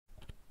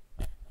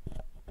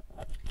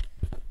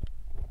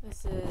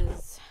This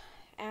is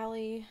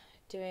Allie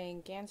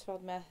doing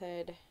Gansfeld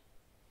method.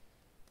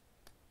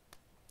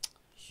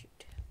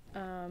 Shoot.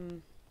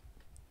 On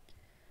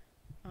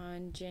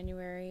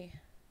January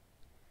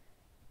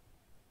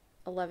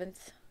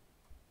 11th,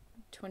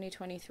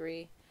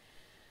 2023.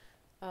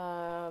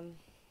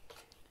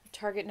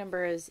 Target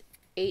number is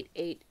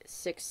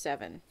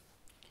 8867,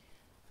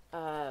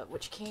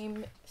 which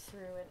came through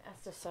an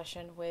Estes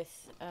session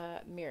with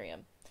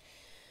Miriam.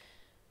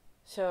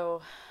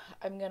 So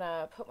I'm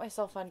gonna put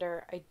myself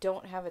under. I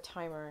don't have a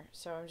timer,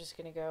 so I'm just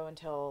gonna go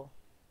until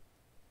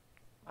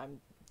I'm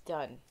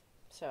done.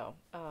 So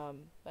I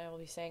will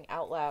be saying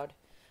out loud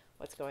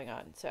what's going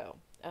on. So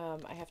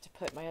I have to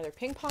put my other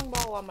ping pong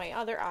ball on my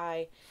other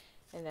eye,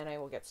 and then I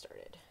will get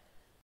started.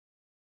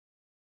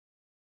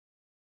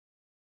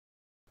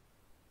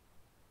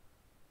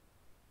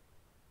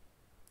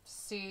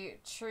 See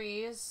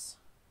trees.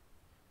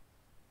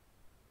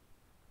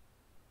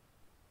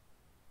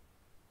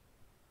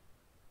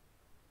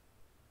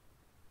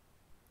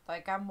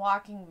 Like I'm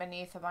walking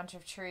beneath a bunch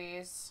of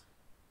trees.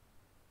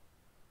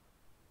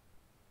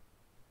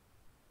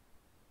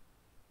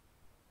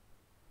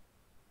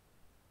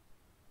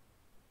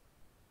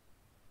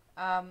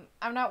 I'm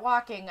not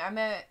walking. I'm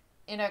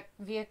in a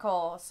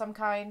vehicle of some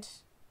kind.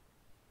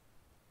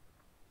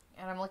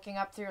 And I'm looking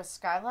up through a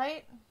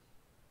skylight.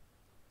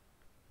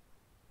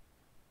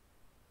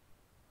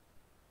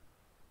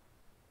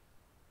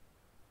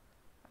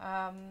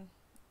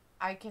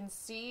 I can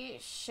see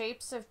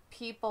shapes of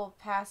people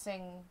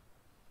passing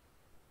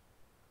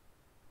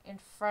in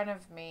front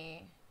of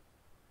me.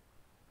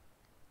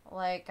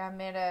 Like I'm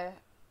in a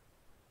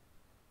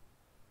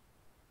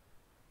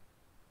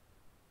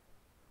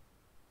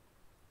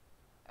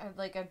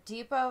like a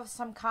depot of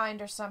some kind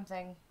or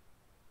something.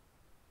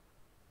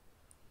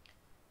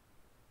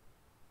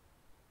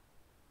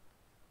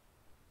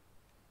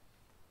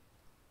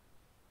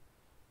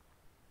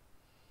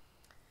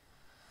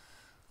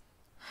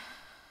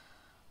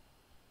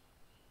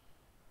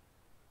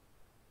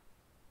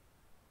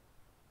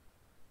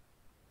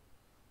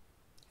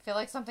 I feel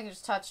like something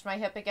just touched my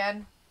hip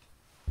again.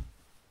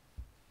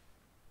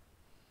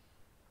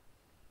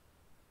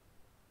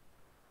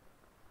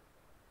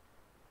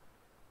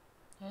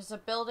 There's a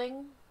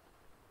building.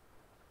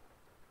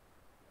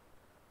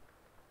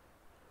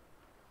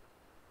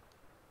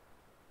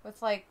 With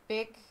like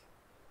big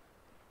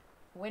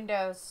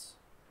windows.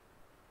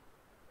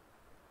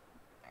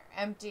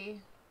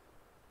 Empty.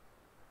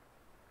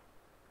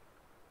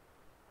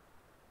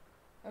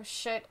 Oh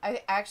shit,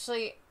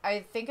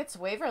 I think it's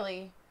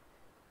Waverly.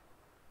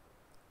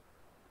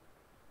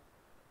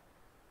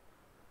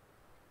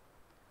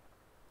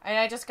 And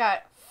I just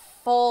got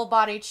full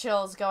body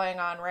chills going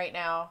on right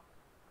now.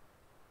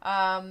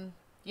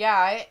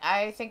 Yeah,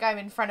 I think I'm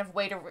in front of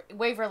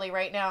Waverly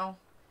right now.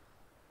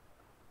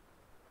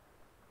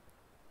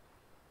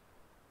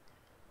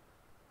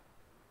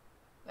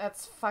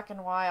 That's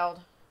fucking wild.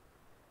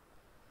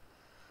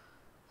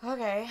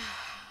 Okay.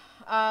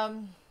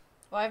 Well,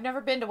 I've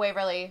never been to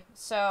Waverly,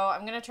 so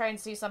I'm gonna try and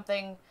see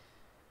something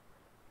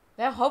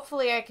that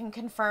hopefully I can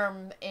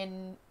confirm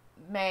in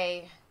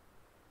May.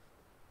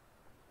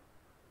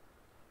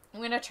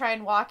 I'm gonna try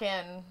and walk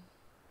in.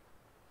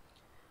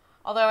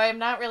 Although I'm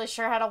not really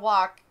sure how to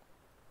walk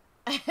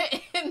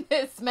in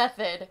this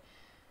method.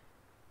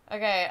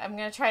 Okay, I'm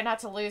gonna try not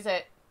to lose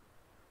it.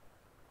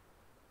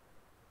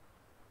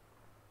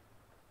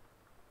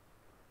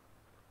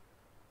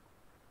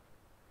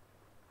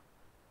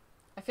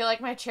 I feel like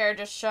my chair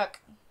just shook.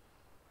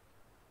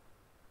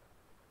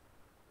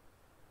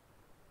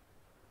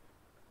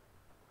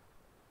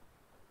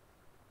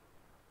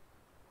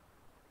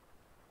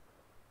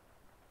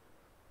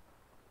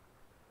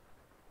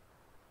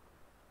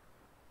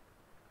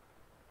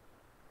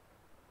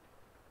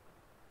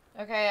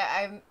 Okay,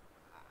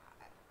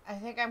 I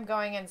think I'm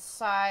going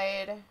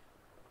inside.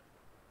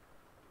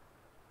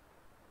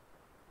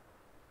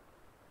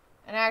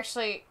 And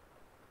actually,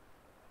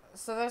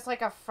 so there's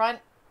like a front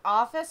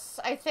office,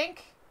 I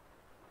think.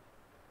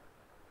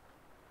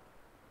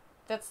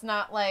 That's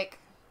not like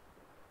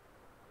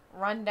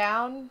run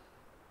down.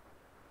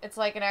 It's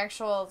like an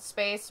actual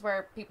space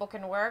where people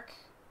can work.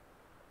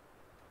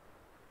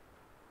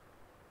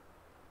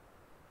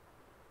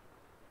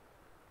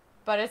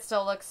 But it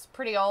still looks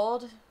pretty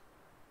old.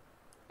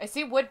 I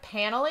see wood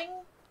paneling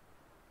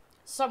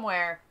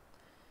somewhere.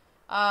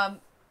 Not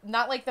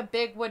like the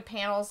big wood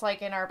panels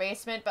like in our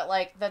basement, but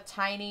like the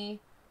tiny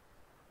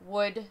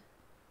wood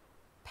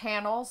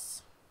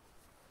panels.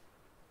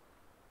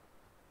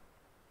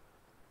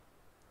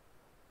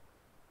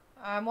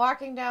 I'm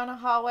walking down a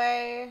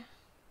hallway,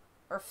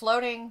 or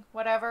floating,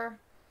 whatever.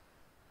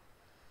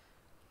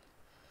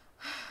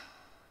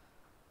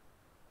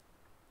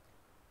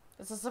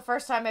 This is the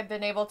first time I've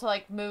been able to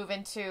like move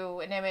into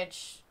an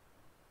image.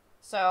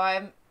 So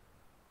I'm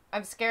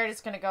scared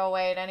it's gonna go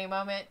away at any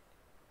moment.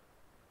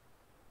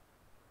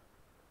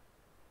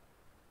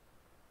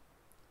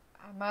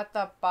 I'm at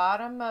the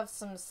bottom of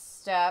some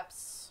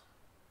steps.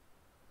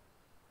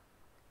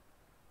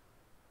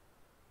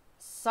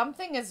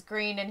 Something is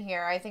green in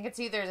here. I think it's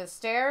either the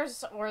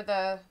stairs or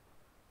the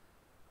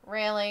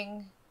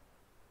railing.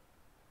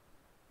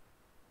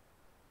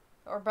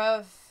 Or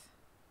both.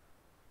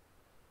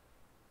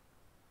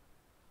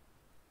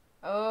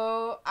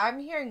 Oh, I'm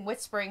hearing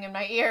whispering in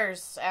my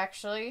ears,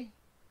 actually.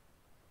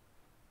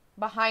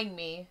 Behind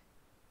me.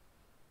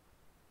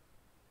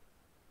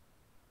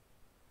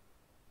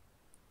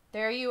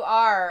 There you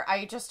are.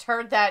 I just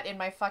heard that in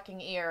my fucking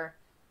ear.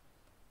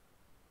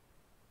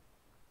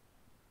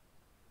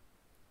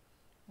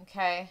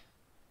 Okay.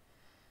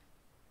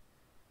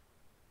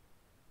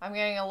 I'm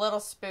getting a little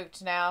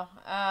spooked now.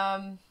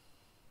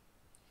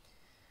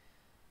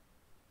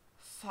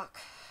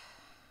 Fuck.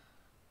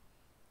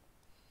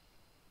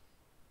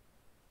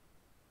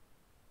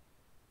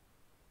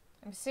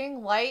 I'm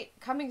seeing light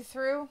coming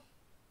through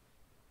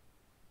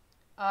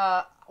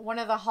one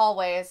of the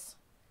hallways.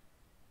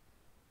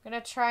 I'm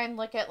gonna try and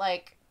look at,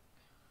 like,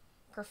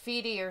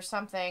 graffiti or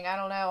something. I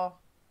don't know.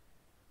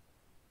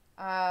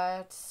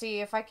 To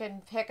see if I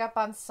can pick up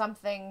on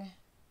something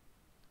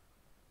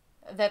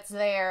that's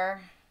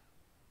there.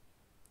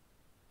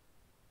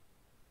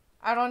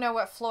 I don't know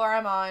what floor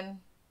I'm on.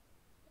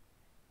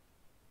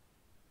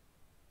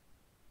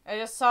 I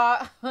just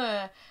saw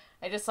an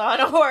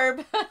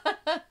orb.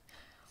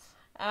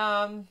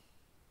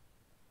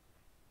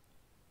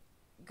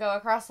 Go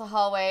across the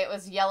hallway. It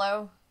was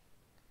yellow.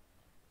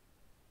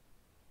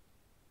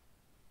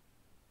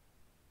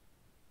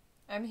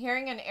 I'm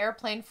hearing an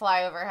airplane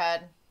fly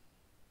overhead.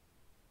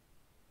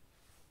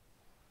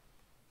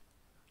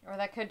 Or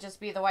that could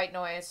just be the white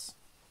noise.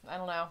 I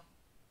don't know.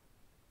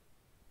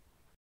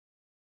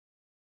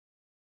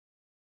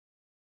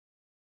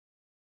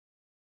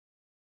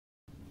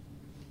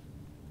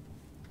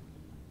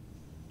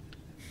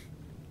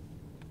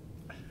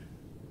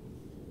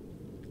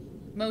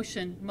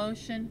 Motion.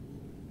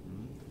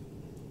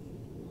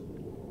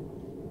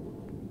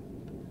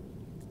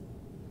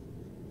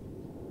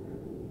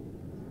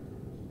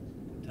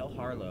 Tell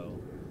Harlow.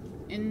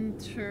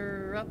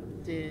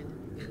 Interrupted.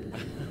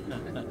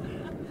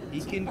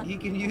 He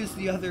can use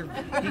the other.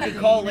 He can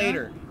call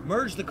later.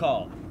 Merge the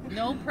call.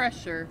 No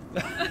pressure.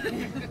 I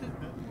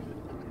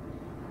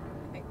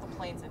think the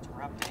plane's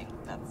interrupting.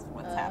 That's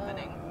what's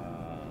happening.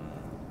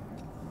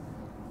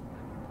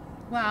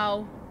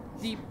 Wow.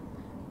 Deep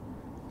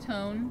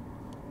tone.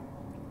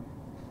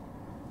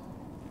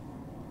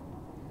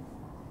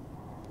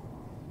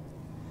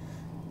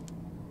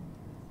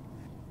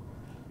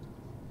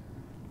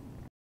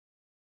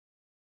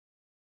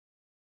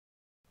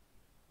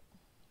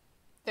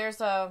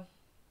 There's a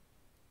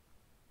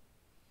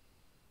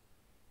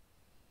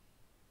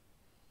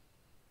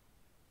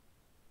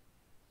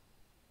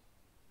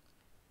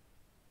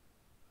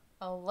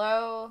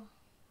low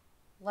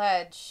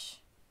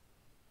ledge.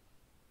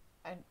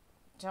 I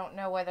don't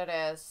know what it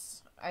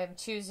is. I'm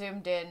too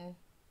zoomed in.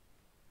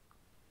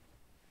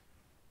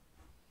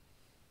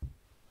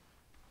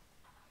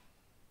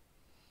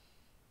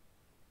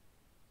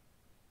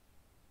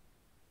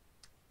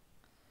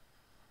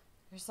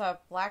 There's a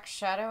black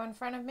shadow in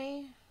front of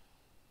me.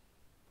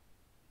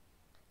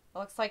 It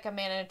looks like a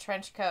man in a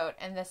trench coat,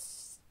 and the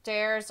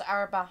stairs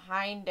are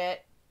behind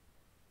it.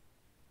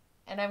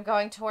 And I'm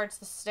going towards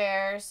the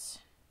stairs.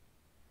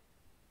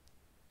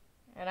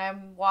 And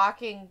I'm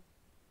walking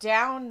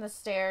down the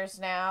stairs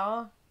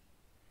now.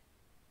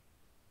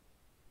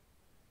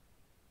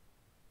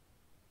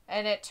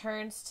 And it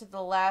turns to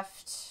the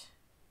left.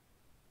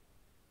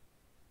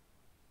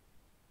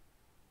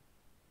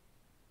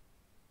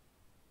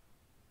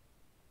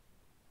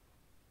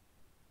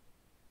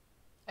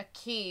 A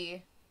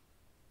key.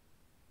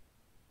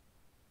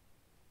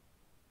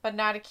 But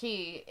not a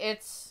key.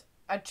 It's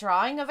a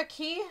drawing of a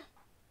key.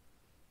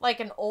 Like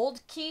an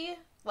old key.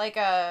 Like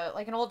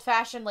an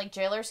old-fashioned, like,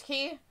 jailer's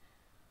key.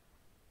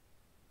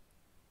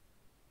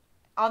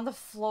 On the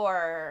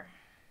floor.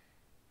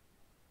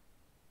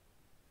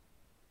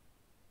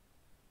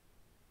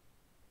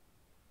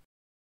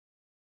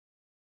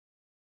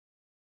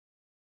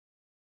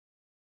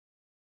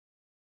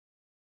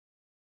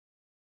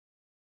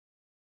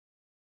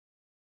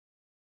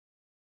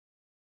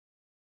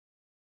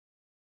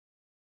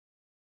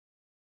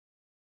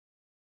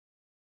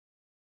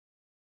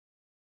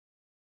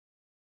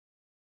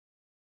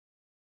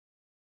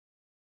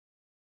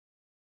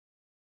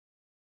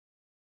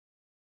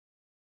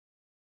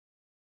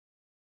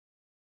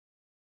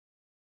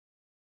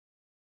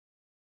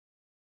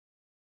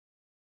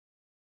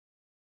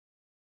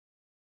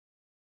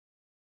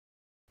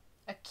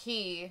 A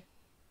key.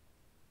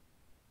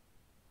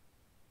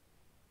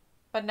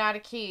 But not a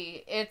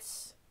key.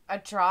 It's a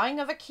drawing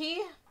of a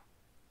key.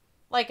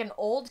 Like an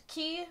old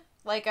key.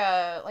 Like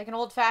an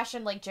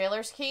old-fashioned, like,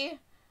 jailer's key.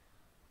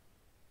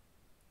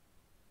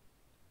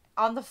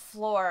 On the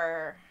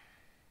floor.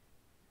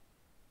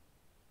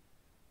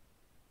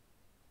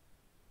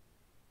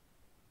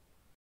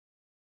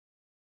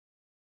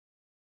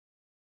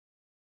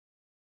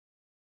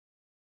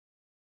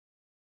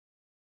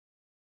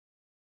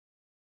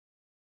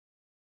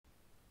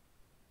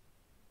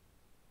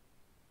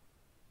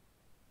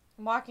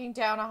 I'm walking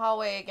down a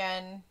hallway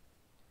again.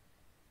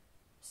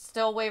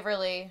 Still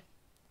Waverly.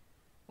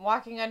 I'm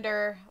walking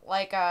under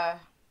like a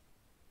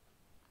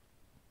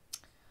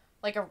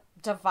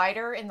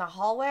divider in the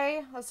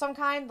hallway of some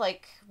kind,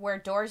 like where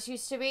doors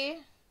used to be.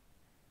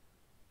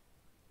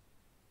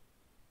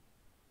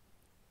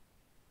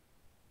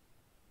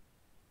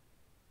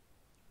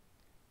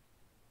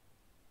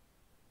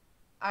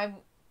 I'm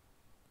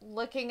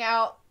looking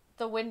out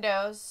the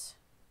windows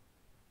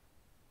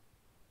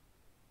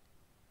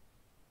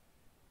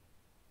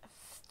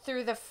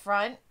through the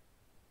front.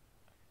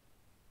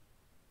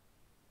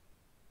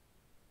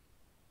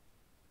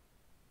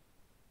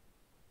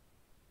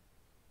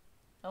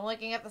 I'm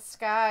looking at the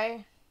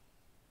sky.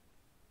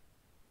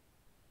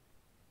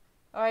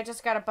 Oh, I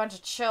just got a bunch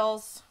of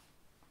chills.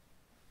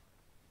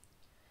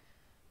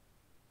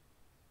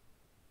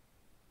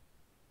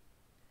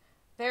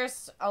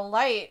 There's a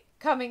light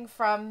coming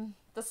from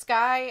the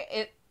sky.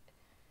 It's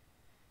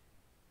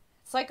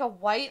like a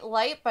white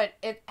light, but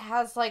it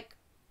has like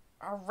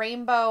a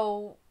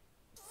rainbow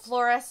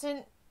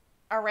fluorescent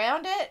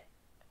around it.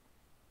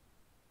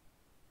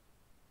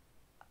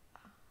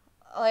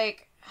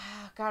 Like,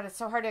 oh God, it's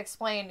so hard to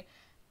explain.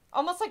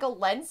 Almost like a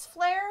lens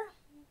flare,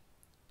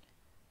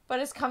 but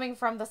it's coming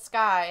from the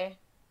sky.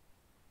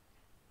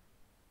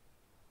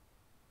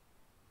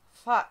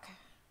 Fuck.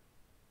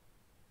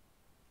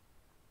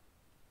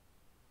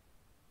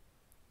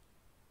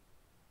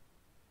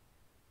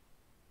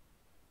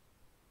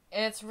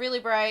 And it's really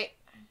bright.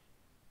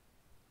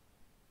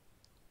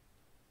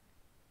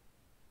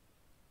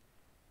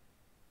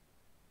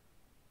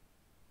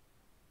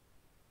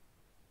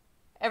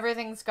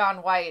 Everything's gone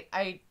white.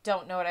 I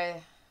don't know what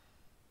I...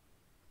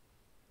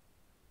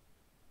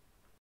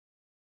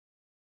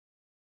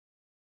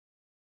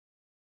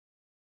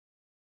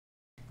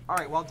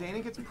 Alright, while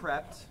Dana gets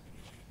prepped,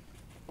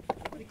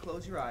 everybody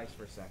close your eyes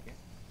for a second.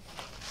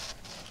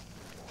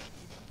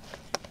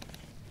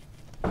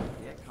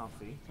 Get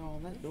comfy. Oh,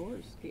 that door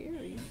is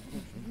scary.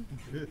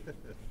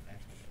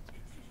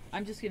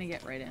 I'm just gonna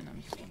get right in.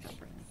 I'm just gonna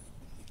jump right in.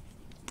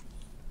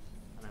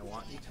 And I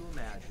want you to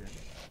imagine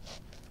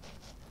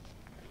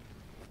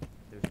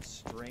there's a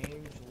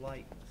strange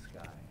light in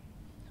the sky.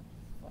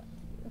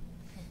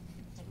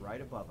 It's right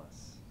above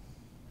us.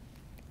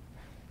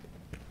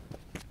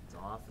 It's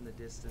off in the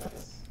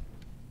distance.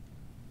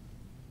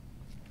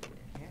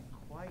 I can't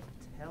quite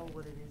tell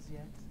what it is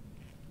yet,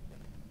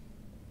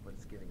 but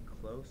it's getting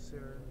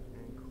closer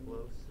and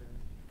closer.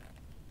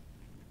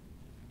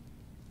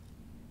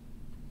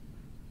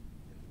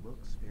 It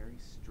looks very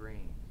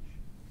strange.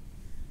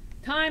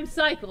 Time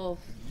cycle.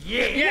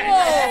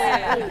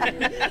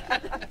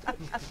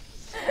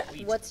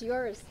 What's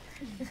yours?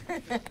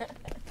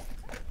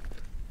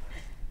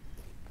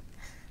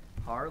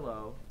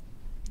 Harlow.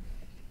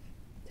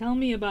 Tell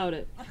me about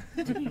it.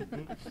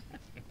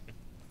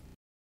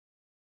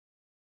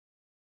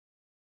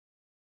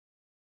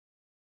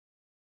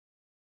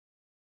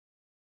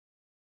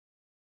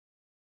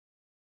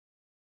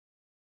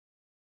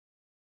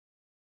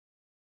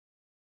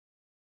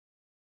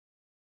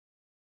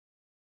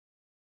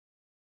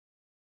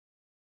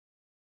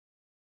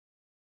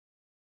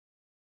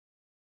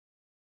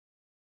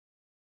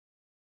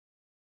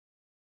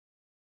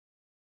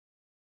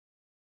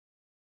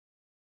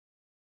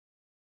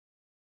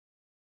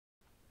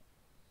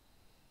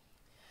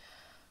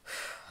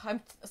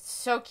 I'm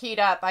so keyed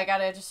up. I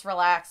gotta just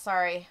relax.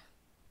 Sorry.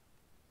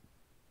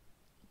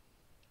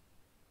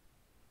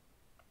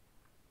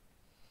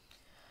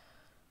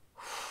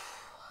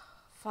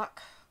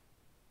 Fuck.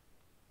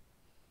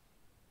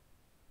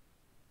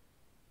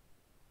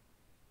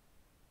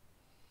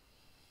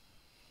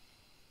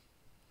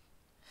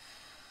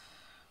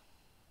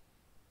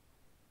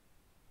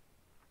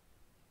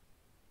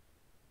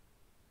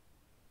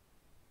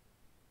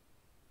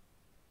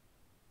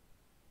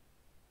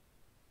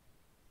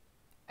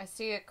 I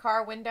see a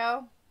car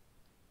window.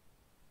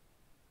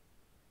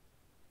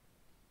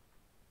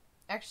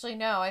 Actually,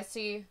 no, I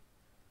see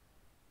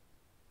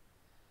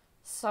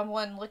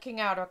someone looking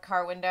out a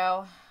car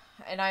window,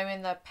 and I'm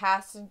in the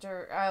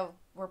passenger.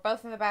 We're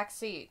both in the back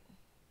seat.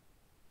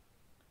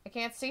 I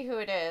can't see who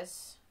it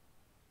is.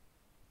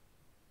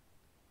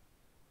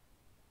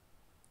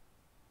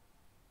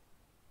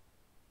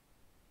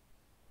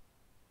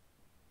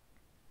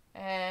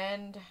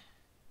 And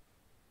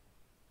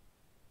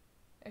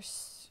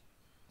there's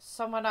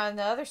someone on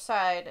the other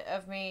side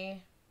of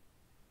me.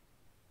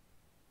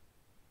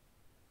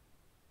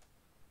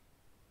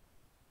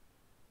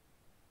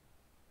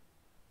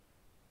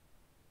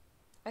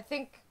 I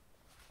think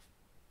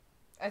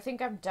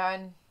I'm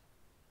done.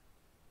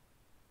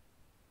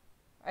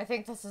 I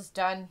think this is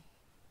done.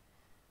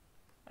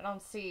 I'm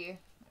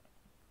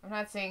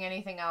not seeing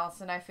anything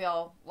else, and I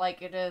feel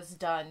like it is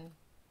done.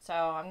 So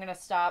I'm gonna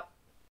stop.